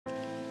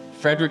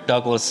Frederick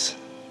Douglass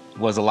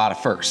was a lot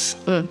of firsts.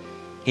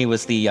 He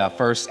was the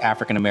first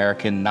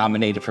African-American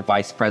nominated for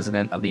Vice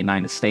President of the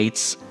United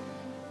States.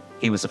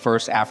 He was the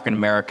first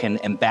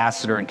African-American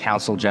ambassador and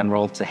consul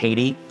general to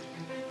Haiti,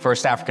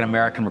 first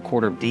African-American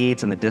recorder of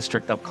deeds in the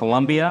District of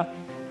Columbia,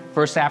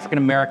 first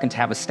African-American to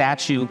have a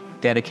statue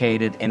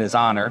dedicated in his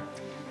honor.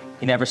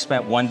 He never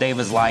spent one day of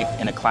his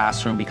life in a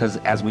classroom because,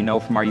 as we know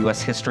from our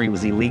U.S. history, it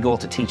was illegal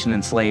to teach an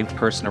enslaved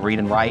person to read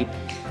and write.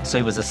 So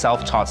he was a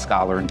self-taught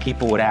scholar, and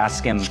people would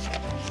ask him,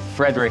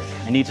 Frederick,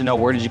 I need to know,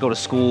 where did you go to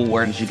school?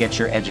 Where did you get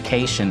your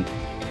education?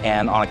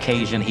 And on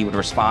occasion, he would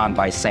respond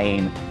by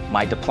saying,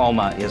 my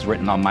diploma is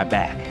written on my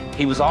back.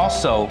 He was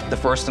also the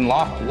first in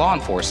law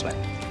enforcement.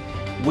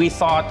 We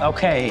thought,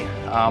 okay,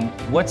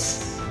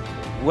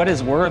 what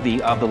is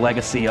worthy of the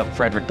legacy of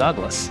Frederick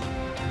Douglass?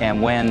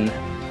 And when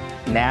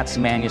Nat's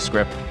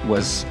manuscript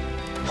was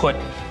put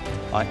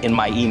in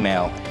my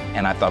email,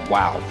 and I thought,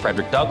 wow,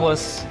 Frederick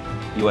Douglass,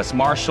 U.S.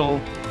 Marshal,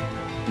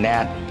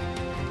 Nat,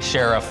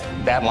 Sheriff,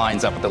 that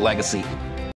lines up with the legacy.